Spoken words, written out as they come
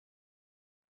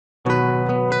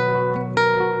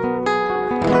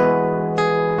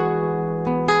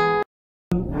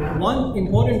one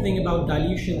important thing about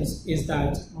dilutions is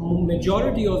that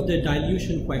majority of the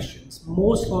dilution questions,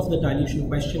 most of the dilution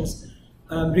questions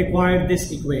require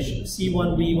this equation.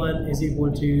 C1V1 is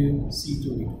equal to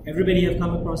C2V2. Everybody have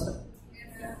come across that?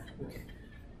 Okay.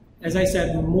 As I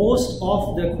said, most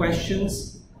of the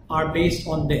questions are based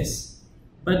on this,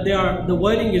 but the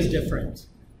wording is different.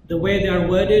 The way they are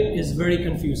worded is very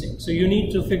confusing. So you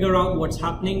need to figure out what's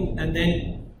happening and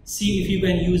then see if you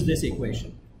can use this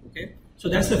equation. Okay. So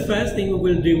that's the first thing we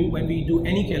will do when we do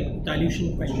any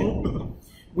dilution question.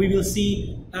 We will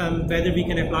see whether we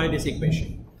can apply this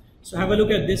equation. So have a look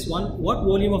at this one. What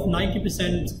volume of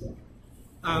 90%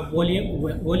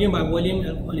 volume by volume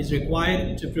is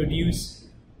required to produce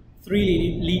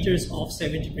 3 liters of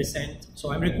 70%?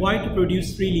 So I'm required to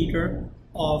produce 3 liters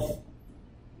of,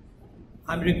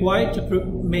 I'm required to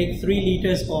make 3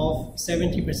 liters of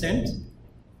 70%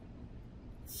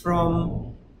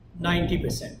 from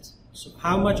 90%. So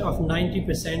how much of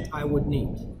 90% I would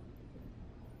need?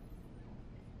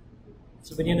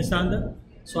 So can you understand that?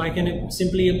 So I can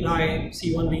simply apply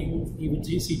C1V2,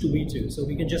 C2V2. So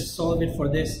we can just solve it for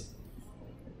this.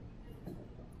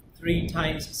 3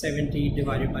 times 70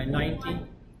 divided by 90.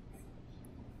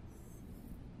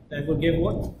 That will give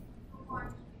what?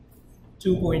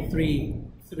 2.33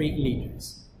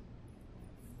 liters.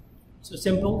 So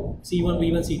simple,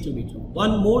 C1V1, C2V2.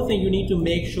 One more thing you need to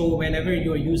make sure whenever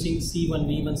you're using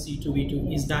C1V1,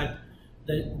 C2V2 is that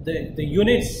the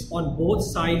units on both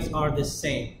sides are the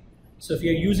same. So if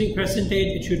you're using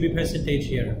percentage, it should be percentage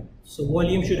here. So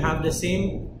volume should have the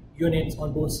same units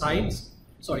on both sides.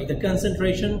 Sorry, the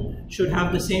concentration should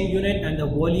have the same unit and the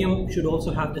volume should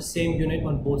also have the same unit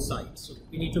on both sides. So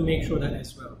we need to make sure that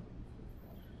as well.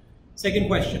 Second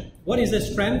question, what is the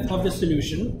strength of the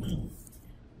solution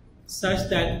such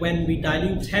that when we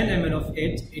dilute 10 ml of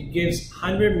it, it gives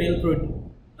 100 ml per,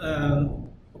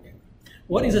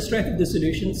 what is the strength of the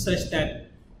solution such that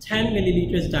 10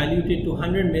 milliliters diluted to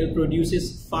 100 ml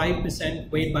produces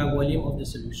 5% weight by volume of the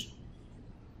solution?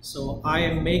 So I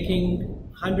am making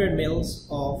 100 mils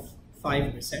of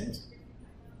 5%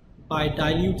 by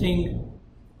diluting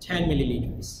 10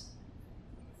 milliliters.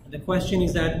 And the question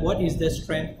is that what is the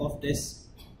strength of this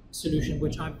solution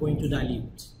which I'm going to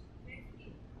dilute?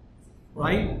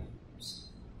 Right?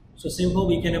 So simple,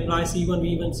 we can apply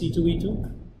C1V1, C2V2.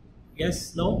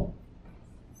 Yes, no?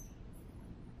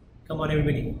 Come on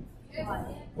everybody.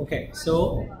 Okay,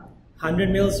 so 100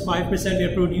 mils, 5% we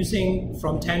are producing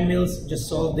from 10 mils, just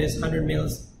solve this 100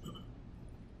 mils.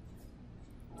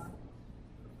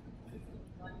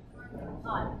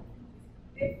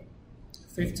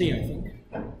 50, I think.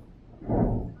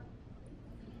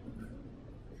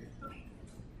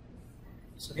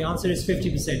 So the answer is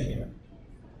 50% here.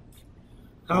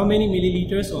 How many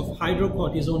milliliters of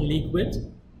hydrocortisone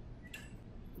liquid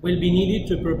will be needed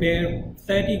to prepare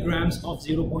 30 grams of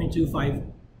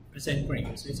 0.25%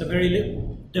 cream? So it's a very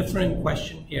different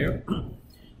question here.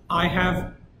 I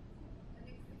have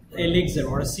a elixir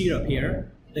or a syrup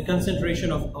here. The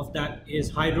concentration of that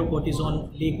is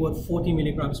hydrocortisone liquid 40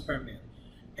 milligrams per ml.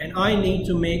 And I need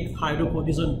to make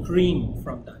hydrocortisone cream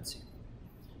from that syrup.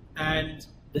 And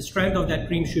the strength of that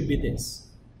cream should be this.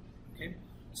 Okay.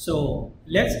 So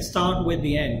let's start with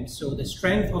the end. So the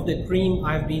strength of the cream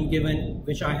I've been given,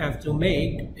 which I have to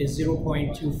make, is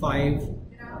 0.25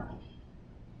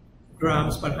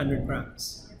 grams per 100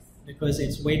 grams because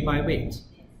it's weight by weight.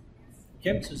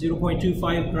 Okay, so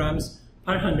 0.25 grams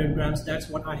per 100 grams, that's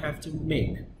what I have to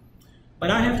make.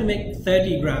 But I have to make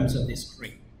 30 grams of this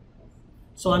cream.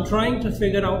 So I'm trying to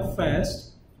figure out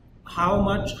first how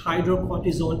much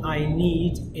hydrocortisone I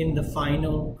need in the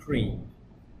final cream,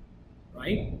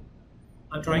 right?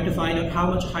 I'm trying to find out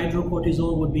how much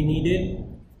hydrocortisone would be needed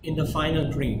in the final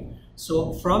cream.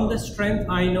 So from the strength,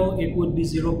 I know it would be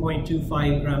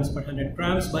 0.25 grams per 100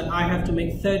 grams, but I have to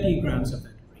make 30 grams of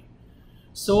that cream.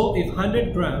 So if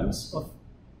 100 grams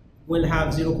will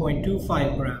have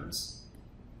 0.25 grams,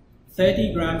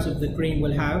 30 grams of the cream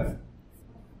will have,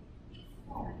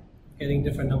 getting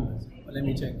different numbers, but let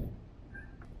me check.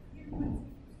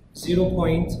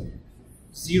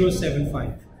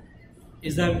 0.075.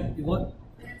 Is that what?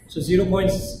 So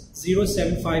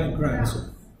 0.075 grams.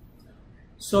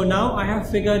 So now I have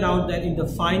figured out that in the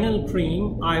final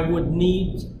cream, I would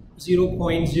need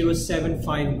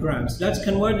 0.075 grams. Let's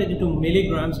convert it into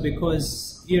milligrams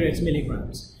because here it's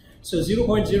milligrams. So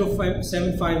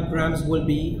 0.075 grams will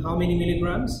be how many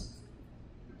milligrams?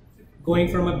 Going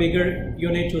from a bigger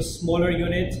unit to a smaller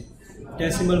unit,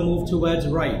 decimal move towards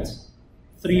right.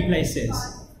 3 places,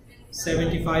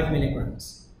 75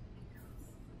 milligrams.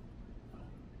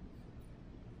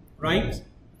 Right?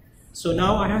 So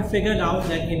now I have figured out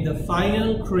that in the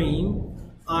final cream,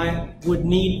 I would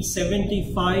need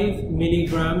 75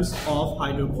 milligrams of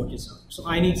hydrocortisone. So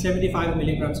I need 75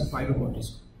 milligrams of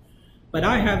hydrocortisone. But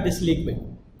I have this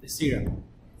liquid, the serum.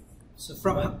 So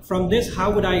from this, how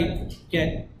would I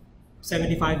get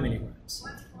 75 milligrams?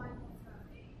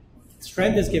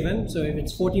 Strength is given, so if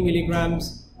it's 40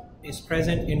 milligrams is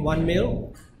present in 1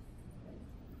 ml,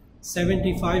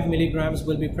 75 milligrams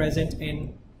will be present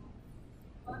in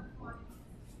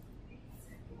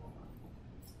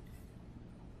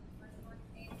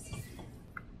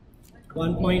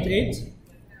 1.8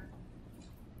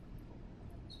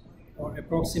 or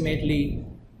approximately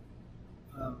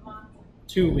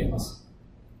 2 mils.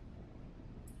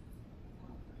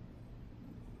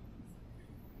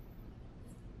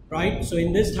 Right? So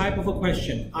in this type of a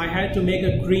question, I had to make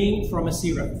a cream from a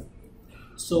syrup.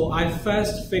 So I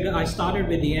started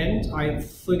with the end. I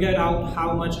figured out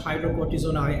how much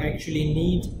hydrocortisone I actually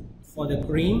need for the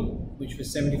cream, which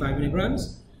was 75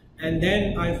 milligrams. And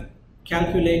then I've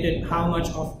calculated how much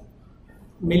of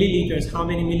milliliters, how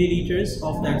many milliliters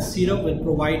of that syrup will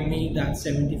provide me that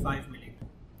 75 milligrams.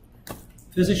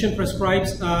 Physician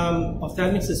prescribes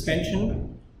ophthalmic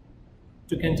suspension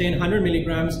to contain 100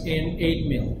 milligrams in 8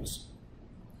 mils.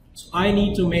 So I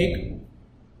need to make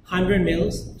 8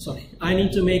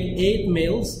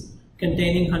 mils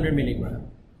containing 100 milligrams.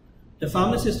 The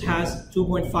pharmacist has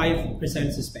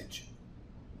 2.5% suspension.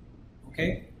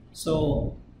 Okay,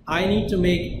 so I need to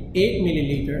make 8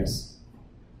 milliliters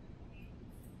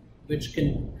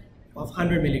of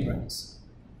 100 milligrams.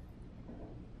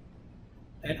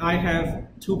 And I have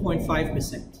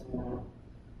 2.5%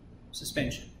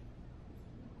 suspension.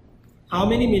 How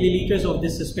many milliliters of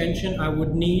this suspension I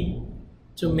would need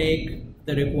to make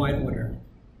the required order?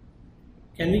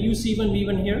 Can we use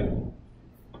C1V1 here?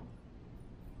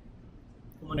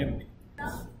 Come on, everybody.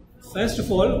 First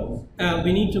of all,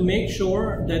 we need to make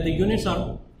sure that the units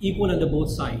are equal on the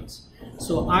both sides.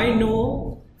 So I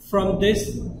know from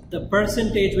this the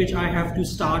percentage which I have to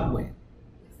start with.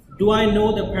 Do I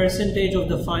know the percentage of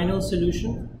the final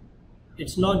solution?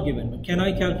 It's not given, but can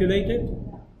I calculate it?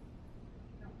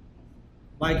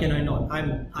 Why can I not?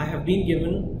 I have been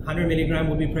given 100 milligram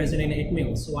will be present in 8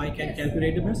 mils, so I can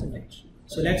calculate the percentage.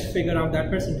 So let's figure out that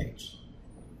percentage.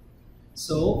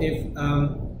 So if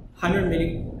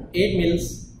 8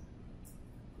 mils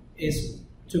is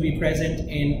to be present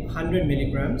in 100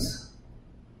 milligrams,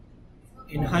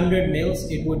 in 100 mils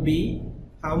it would be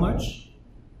how much?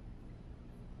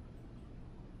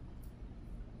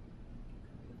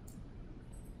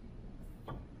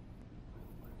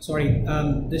 Sorry,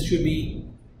 this should be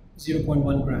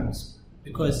 0.1 grams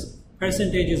because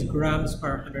percentage is grams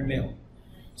per 100 ml.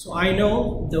 So I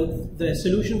know the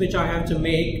solution which I have to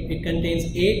make, it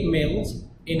contains 8 mils.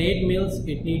 In 8 mils,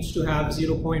 it needs to have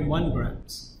 0.1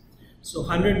 grams. So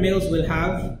 100 mils will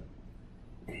have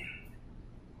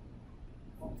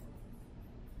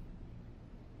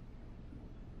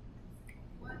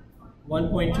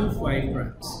 1.25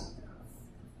 grams.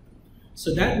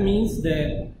 So that means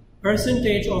the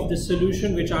percentage of the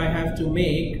solution which I have to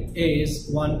make is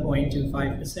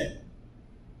 1.25%.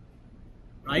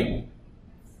 Right?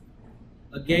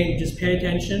 Again, just pay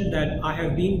attention that I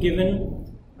have been given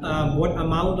what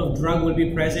amount of drug will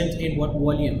be present in what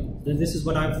volume. This is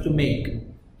what I have to make.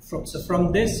 So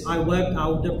from this, I work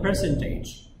out the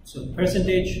percentage. So the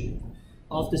percentage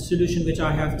of the solution which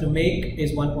I have to make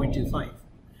is 1.25.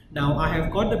 Now I have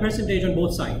got the percentage on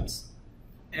both sides,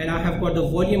 and I have got the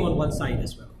volume on one side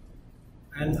as well.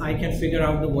 And I can figure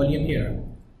out the volume here.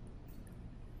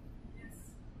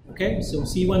 Okay, so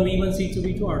C1V1,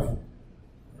 C2V2 are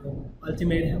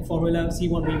ultimate formula.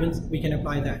 C1V1, we can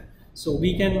apply that. So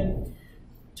we can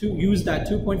use that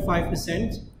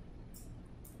 2.5%.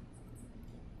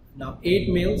 Now 8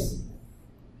 mils,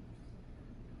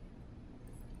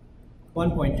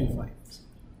 1.25.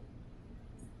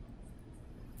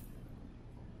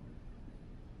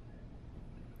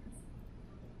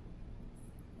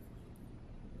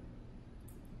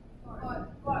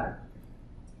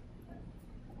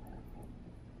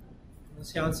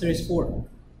 The answer is 4.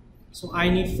 So I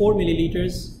need 4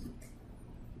 milliliters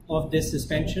of this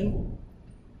suspension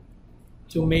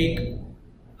to make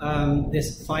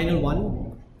this final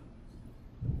one,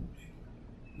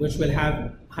 which will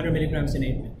have 100 milligrams in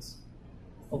 8 minutes.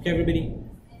 Okay, everybody?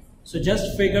 So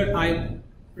just I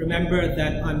remember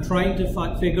that I'm trying to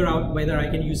figure out whether I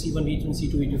can use C1V2 and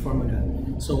C2V2 formula.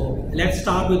 So let's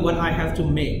start with what I have to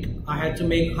make. I had to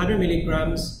make 100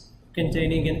 milligrams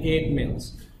containing in 8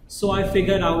 mils. So I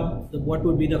figured out what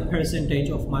would be the percentage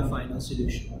of my final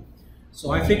solution.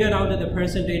 So I figured out that the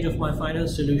percentage of my final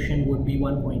solution would be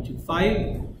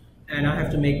 1.25, and I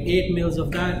have to make 8 mils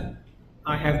of that.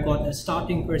 I have got a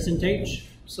starting percentage,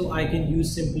 so I can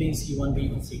use simply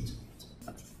C1V1 C2.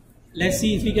 Let's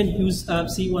see if we can use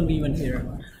C1V1 here.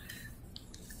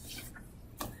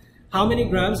 How many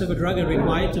grams of a drug are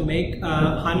required to make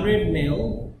 100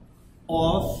 mil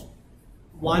of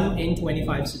 1 in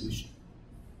 25 solution?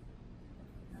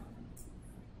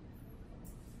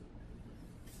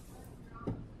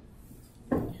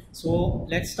 So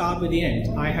let's start with the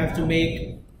end. I have to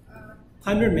make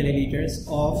 100 milliliters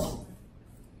of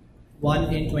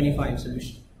 1 in 25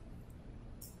 solution.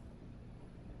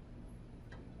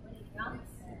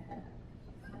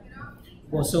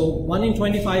 Well, so 1 in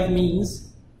 25 means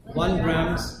 1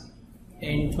 grams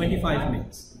in 25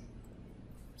 mils.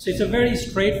 So it's a very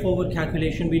straightforward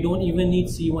calculation. We don't even need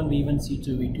C1V1,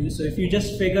 C2V2. So if you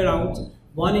just figure out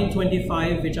 1 in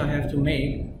 25, which I have to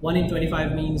make, 1 in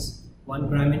 25 means 1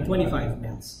 gram in 25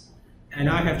 mils. And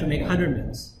I have to make 100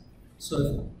 mils.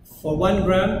 So for 1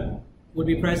 gram would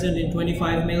be present in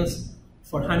 25 mils.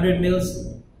 For 100 mils,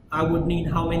 I would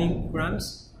need how many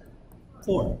grams?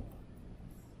 4.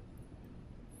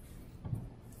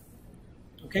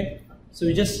 Okay, so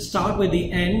we just start with the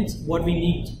end, what we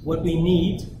need,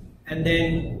 and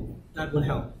then that will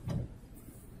help.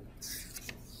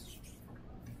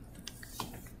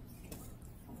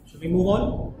 Should we move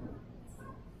on?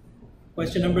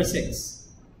 Question number 6.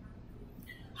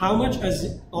 How much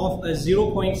of a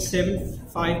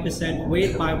 0.75%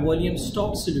 weight by volume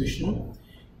stock solution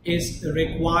is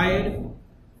required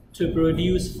to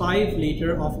produce 5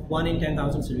 liters of 1 in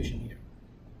 10,000 solution here?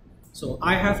 So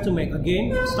I have to make,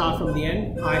 again, start from the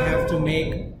end, I have to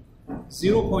make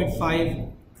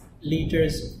 0.5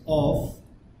 liters of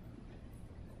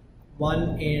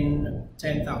 1 in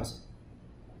 10,000,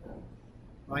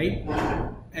 right?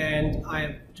 And I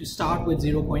have to start with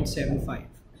 0.75.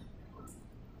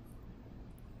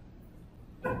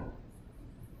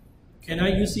 Can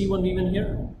I use C1V1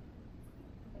 here?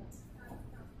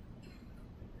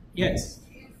 Yes,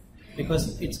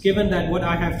 because it's given that what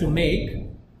I have to make,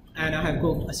 and I have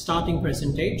got a starting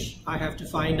percentage, I have to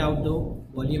find out the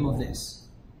volume of this.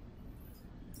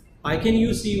 I can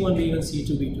use C1V1,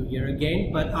 C2V2 here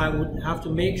again, but I would have to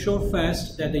make sure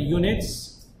first that the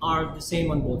units are the same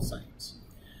on both sides.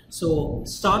 So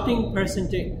starting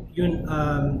percentage,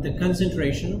 the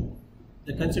concentration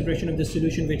of the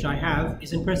solution which I have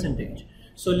is in percentage.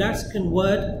 So let's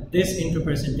convert this into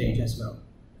percentage as well.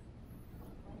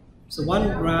 So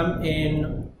 1 gram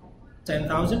in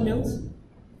 10,000 mils.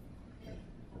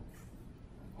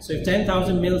 So if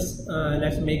 10,000 mils,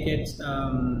 let's make it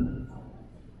 1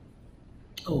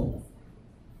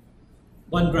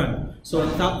 gram. So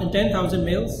in 10,000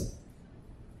 mils,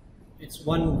 it's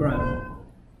 1 gram.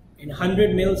 In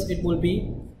 100 mils, it will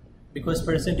be, because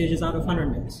percentage is out of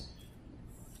 100 mils.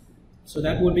 So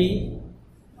that would be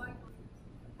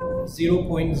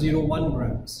 0.01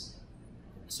 grams.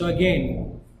 So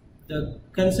again, the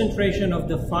concentration of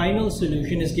the final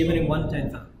solution is given in 1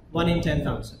 in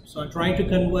 10,000. So I'm trying to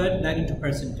convert that into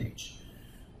percentage.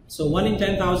 So 1 in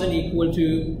 10,000 equal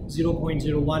to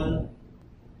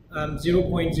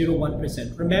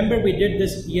 0.01%. Remember, we did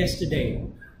this yesterday.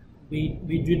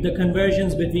 We did the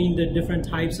conversions between the different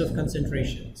types of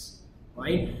concentrations,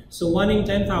 right? So 1 in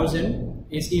 10,000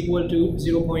 is equal to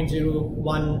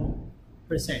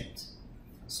 0.01%.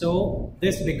 So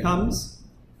this becomes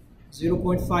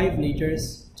 0.5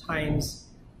 liters times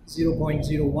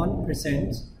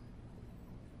 0.01%,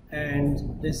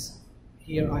 and this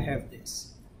here I have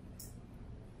this,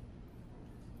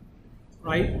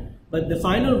 right? But the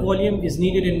final volume is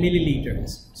needed in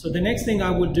milliliters. So the next thing I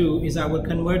would do is I will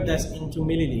convert this into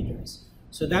milliliters.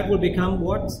 So that will become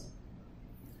what?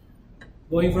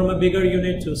 Going from a bigger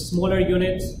unit to a smaller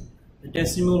unit, the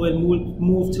decimal will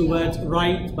move towards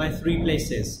right by 3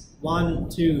 places. 1,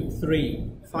 2, 3,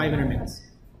 500 mils,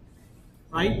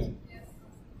 right?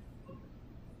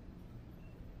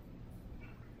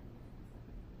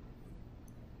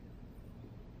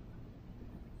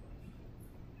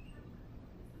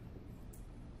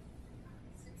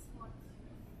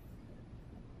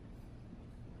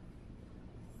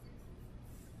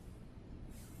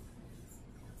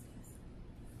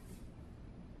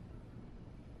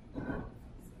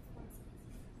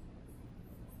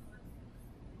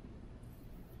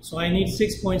 So I need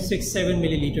 6.67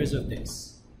 milliliters of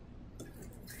this.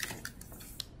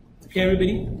 Okay,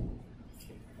 everybody?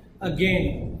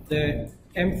 Again, the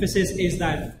emphasis is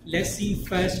that let's see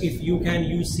first if you can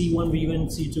use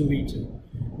C1V1, C2V2.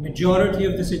 Majority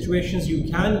of the situations you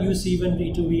can use C1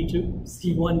 V2 V2,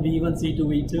 C1 V1 C2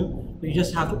 V2, but you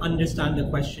just have to understand the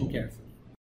question carefully.